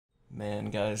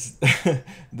Man, guys,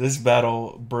 this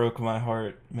battle broke my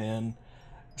heart, man.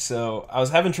 So, I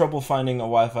was having trouble finding a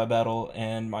Wi-Fi battle,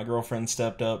 and my girlfriend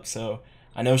stepped up. So,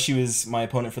 I know she was my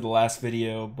opponent for the last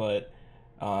video, but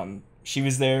she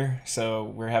was there. So,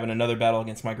 we're having another battle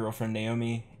against my girlfriend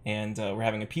Naomi, and we're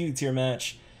having a PU tier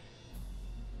match.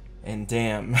 And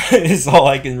damn, is all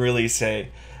I can really say.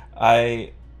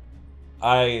 I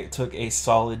I took a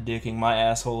solid dicking. My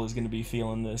asshole is gonna be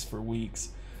feeling this for weeks.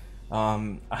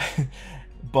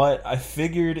 But I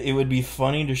figured it would be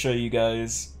funny to show you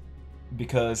guys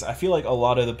because I feel like a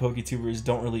lot of the PokeTubers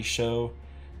don't really show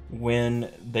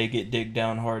when they get digged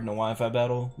down hard in a Wi-Fi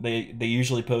battle. They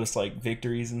usually post like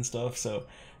victories and stuff. So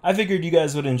I figured you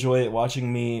guys would enjoy it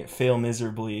watching me fail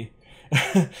miserably.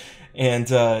 And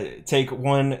take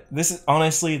one. This is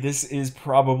honestly, this is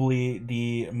probably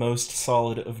the most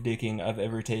solid of dicking I've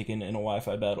ever taken in a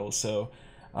Wi-Fi battle. So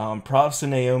props to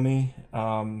Naomi.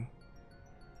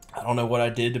 I don't know what I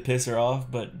did to piss her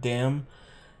off, but damn,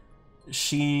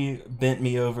 she bent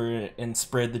me over and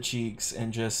spread the cheeks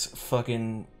and just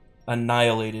fucking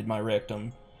annihilated my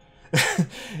rectum.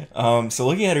 So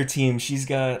looking at her team, she's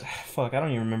got, fuck, I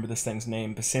don't even remember this thing's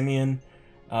name. Passimian,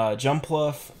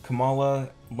 Jumpluff, Kamala,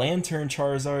 Lanturn,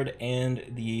 Charizard, and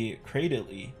the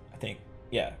Cradily, I think.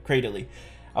 Yeah, Cradily.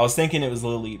 I was thinking it was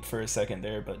Lilip for a second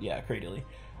there, but yeah, Cradily.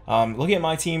 Looking at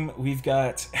my team, we've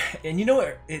got, and you know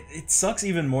what, it sucks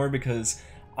even more because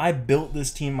I built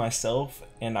this team myself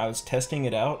and I was testing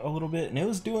it out a little bit and it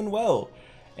was doing well.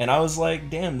 And I was like,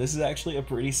 damn, this is actually a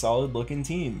pretty solid looking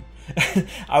team.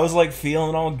 I was like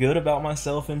feeling all good about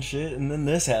myself and shit, and then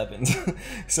this happens.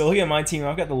 So look at my team.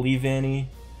 I've got the Leavanny.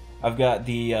 I've got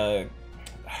the,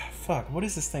 fuck, what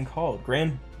is this thing called?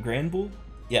 Granbull?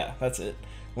 Yeah, that's it.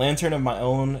 Lanturn of my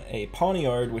own, a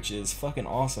Pawniard, which is fucking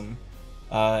awesome.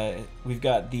 We've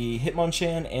got the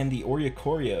Hitmonchan and the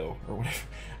Oricorio, or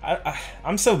whatever.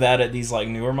 I'm so bad at these like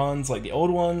newer mons, like the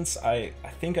old ones. I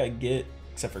think I get,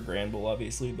 except for Granbull,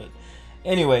 obviously. But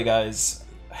anyway, guys,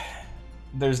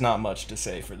 there's not much to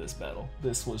say for this battle.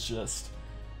 This was just.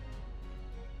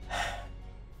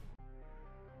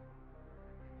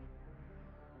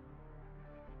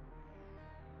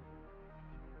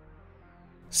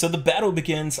 So the battle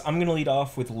begins. I'm gonna lead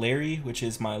off with Larry, which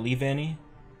is my Leavanny.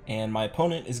 And my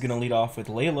opponent is going to lead off with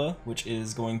Layla, which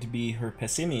is going to be her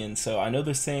Passimian. So I know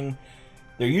this thing,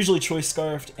 they're usually Choice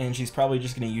Scarfed, and she's probably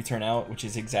just going to U-turn out, which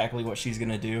is exactly what she's going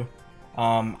to do.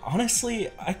 Honestly,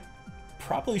 I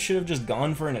probably should have just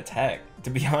gone for an attack,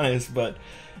 to be honest, but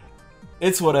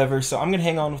it's whatever. So I'm going to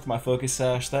hang on with my Focus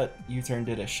Sash. That U-turn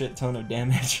did a shit ton of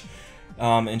damage.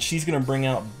 And she's going to bring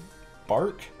out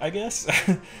Bark, I guess,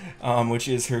 which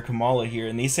is her Kamala here.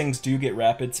 And these things do get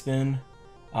Rapid Spin.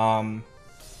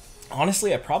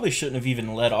 Honestly, I probably shouldn't have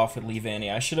even led off with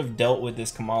Leavanny. I should have dealt with this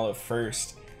Kamala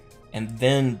first and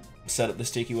then set up the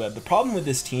Sticky Web. The problem with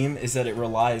this team is that it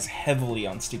relies heavily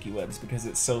on Sticky Webs because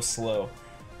it's so slow.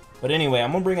 But anyway,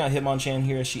 I'm going to bring out Hitmonchan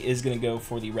here. She is going to go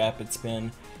for the Rapid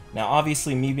Spin. Now,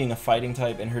 obviously, me being a fighting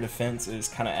type and her defense is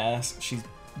kind of ass. She's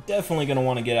definitely going to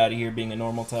want to get out of here being a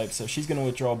normal type. So she's going to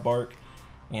withdraw Bark,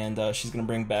 and she's going to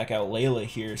bring back out Layla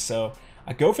here. So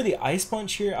I go for the Ice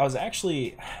Punch here. I was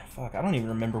actually, fuck, I don't even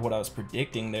remember what I was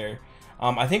predicting there.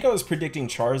 I think I was predicting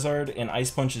Charizard and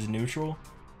Ice Punch is neutral.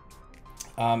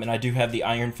 And I do have the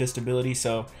Iron Fist ability,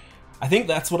 so I think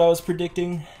that's what I was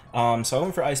predicting. So I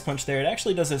went for Ice Punch there. It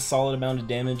actually does a solid amount of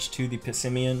damage to the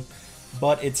Passimian,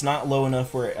 but it's not low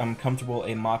enough where I'm comfortable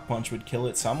a Mach Punch would kill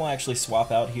it. So I'm going to actually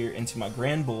swap out here into my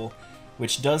Granbull,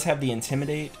 which does have the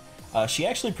Intimidate. She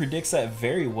actually predicts that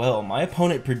very well. My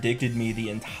opponent predicted me the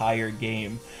entire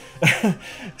game.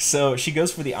 So she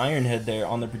goes for the Iron Head there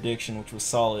on the prediction, which was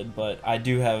solid, but I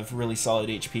do have really solid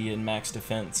HP and max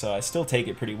defense, so I still take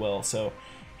it pretty well. So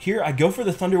here I go for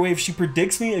the Thunder Wave. She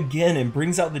predicts me again and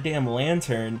brings out the damn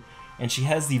Lanturn, and she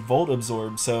has the Volt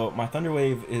Absorb, so my Thunder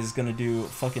Wave is going to do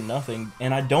fucking nothing,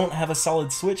 and I don't have a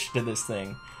solid switch to this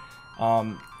thing.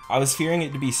 I was fearing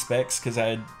it to be Specs because I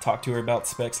had talked to her about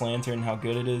Specs Lanturn and how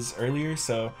good it is earlier,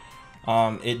 so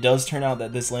it does turn out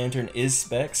that this Lanturn is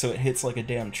Specs, so it hits like a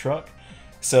damn truck.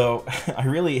 So I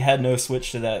really had no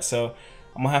switch to that, so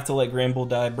I'm going to have to let Granbull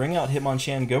die, bring out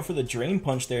Hitmonchan, go for the Drain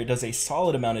Punch there. It does a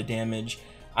solid amount of damage.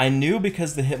 I knew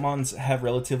because the Hitmons have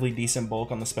relatively decent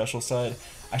bulk on the special side,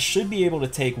 I should be able to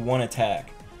take one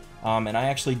attack. And I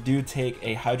actually do take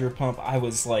a Hydro Pump. I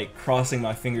was like crossing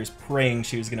my fingers praying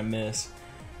she was going to miss,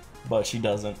 but she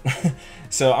doesn't.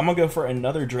 So I'm going to go for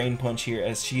another Drain Punch here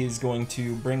as she is going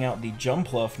to bring out the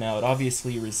Jumpluff now. It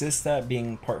obviously resists that,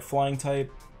 being part Flying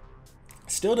type.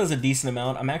 Still does a decent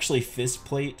amount. I'm actually Fist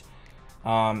Plate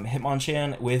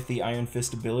Hitmonchan with the Iron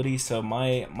Fist ability, so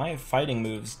my fighting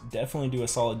moves definitely do a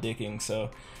solid dicking, so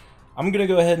I'm gonna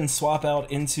go ahead and swap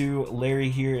out into Larry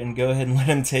here and go ahead and let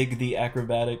him take the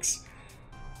acrobatics,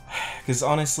 because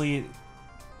honestly,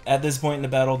 at this point in the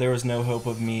battle, there was no hope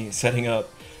of me setting up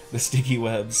the sticky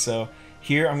webs, so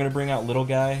here I'm gonna bring out little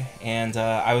guy, and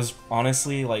I was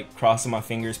honestly like crossing my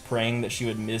fingers praying that she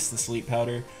would miss the sleep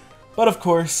powder, but of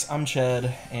course I'm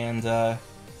Chad, and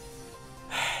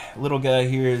little guy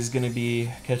here is gonna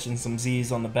be catching some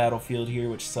Z's on the battlefield here,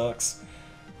 which sucks.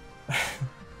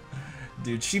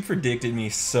 Dude, she predicted me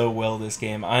so well this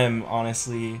game. I am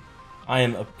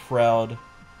a proud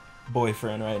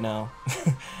boyfriend right now.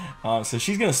 So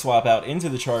she's gonna swap out into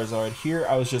the Charizard. Here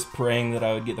I was just praying that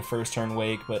I would get the first turn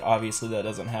wake, but obviously that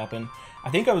doesn't happen. I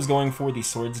think I was going for the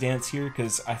Swords Dance here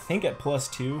because I think at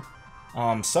 +2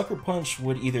 Sucker Punch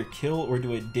would either kill or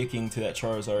do a dicking to that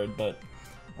Charizard, but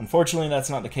unfortunately that's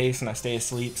not the case and I stay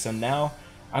asleep. So now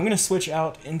I'm gonna switch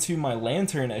out into my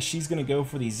Lanturn as she's gonna go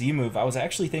for the Z move. I was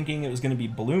actually thinking it was gonna be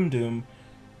Bloom Doom,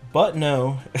 but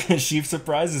no, she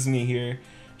surprises me here.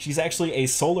 She's actually a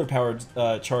solar-powered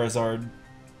Charizard.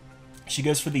 She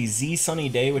goes for the Z Sunny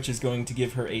Day, which is going to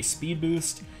give her a speed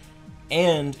boost,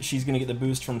 and she's going to get the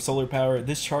boost from solar power.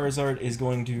 This Charizard is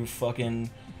going to fucking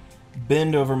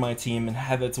bend over my team and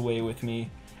have its way with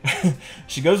me.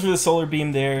 She goes for the solar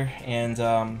beam there, and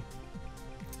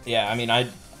yeah, I mean,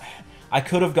 I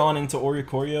could have gone into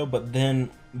Oricorio, but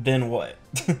then what?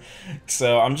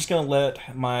 So I'm just going to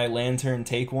let my Lanturn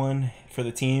take one for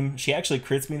the team. She actually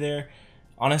crits me there.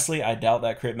 Honestly, I doubt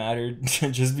that crit mattered,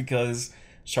 just because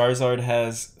Charizard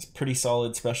has pretty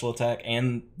solid special attack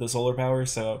and the solar power,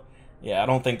 so yeah, I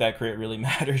don't think that crit really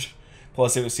mattered.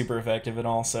 Plus, it was super effective and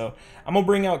all, so I'm going to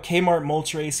bring out Kmart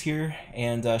Moltres here,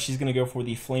 and she's going to go for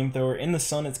the Flamethrower. In the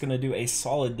sun, it's going to do a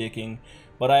solid dicking,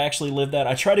 but I actually lived that.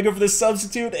 I tried to go for the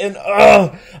substitute, and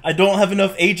I don't have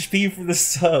enough HP for the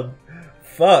sub.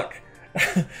 Fuck.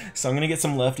 So I'm gonna get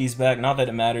some lefties back. Not that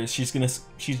it matters. She's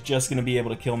just gonna be able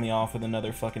to kill me off with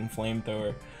another fucking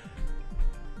flamethrower.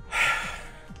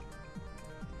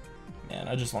 Man,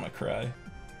 I just want to cry.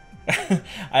 I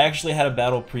actually had a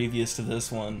battle previous to this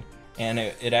one, and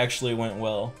it actually went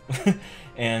well.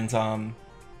 And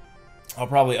I'll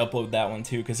probably upload that one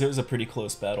too because it was a pretty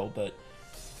close battle. But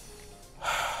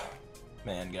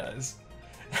man, guys.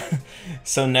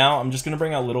 So now I'm just gonna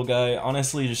bring out little guy,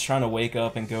 honestly just trying to wake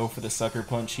up and go for the sucker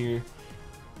punch here.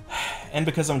 And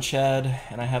because I'm Chad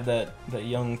and I have that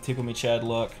young TickleMeChad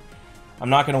luck, I'm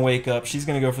not gonna wake up. She's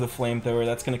gonna go for the flamethrower.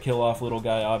 That's gonna kill off little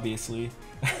guy, obviously,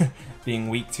 being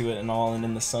weak to it and all, and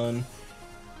in the sun.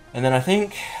 And then I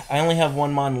think I only have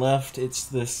one mon left. It's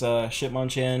this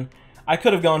Shitmonchan. I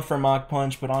could have gone for Mach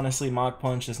Punch, but honestly Mach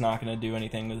Punch is not gonna do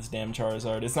anything to this damn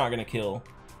Charizard. It's not gonna kill.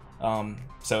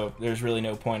 So there's really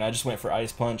no point. I just went for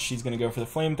Ice Punch. She's going to go for the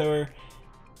Flamethrower.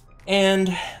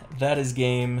 And that is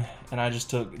game. And I just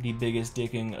took the biggest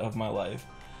dicking of my life.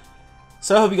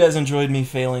 So I hope you guys enjoyed me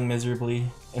failing miserably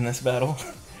in this battle.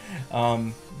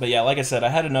 But yeah, like I said, I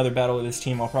had another battle with this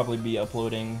team. I'll probably be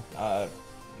uploading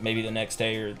maybe the next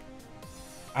day, or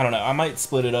I don't know. I might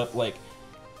split it up, like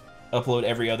upload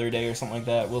every other day or something like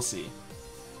that. We'll see.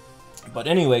 But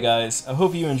anyway, guys, I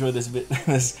hope you enjoyed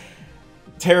this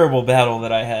terrible battle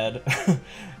that I had.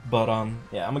 But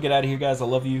yeah, I'm gonna get out of here, guys. I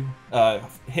love you.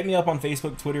 Hit me up on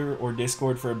Facebook, Twitter, or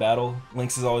Discord for a battle.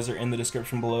 Links as always are in the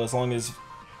description below,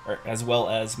 as well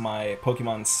as my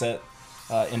Pokemon set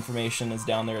information is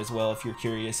down there as well if you're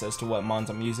curious as to what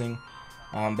mons I'm using.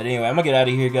 But anyway, I'm gonna get out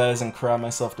of here, guys, and cry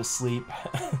myself to sleep.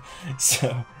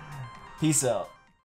 So peace out.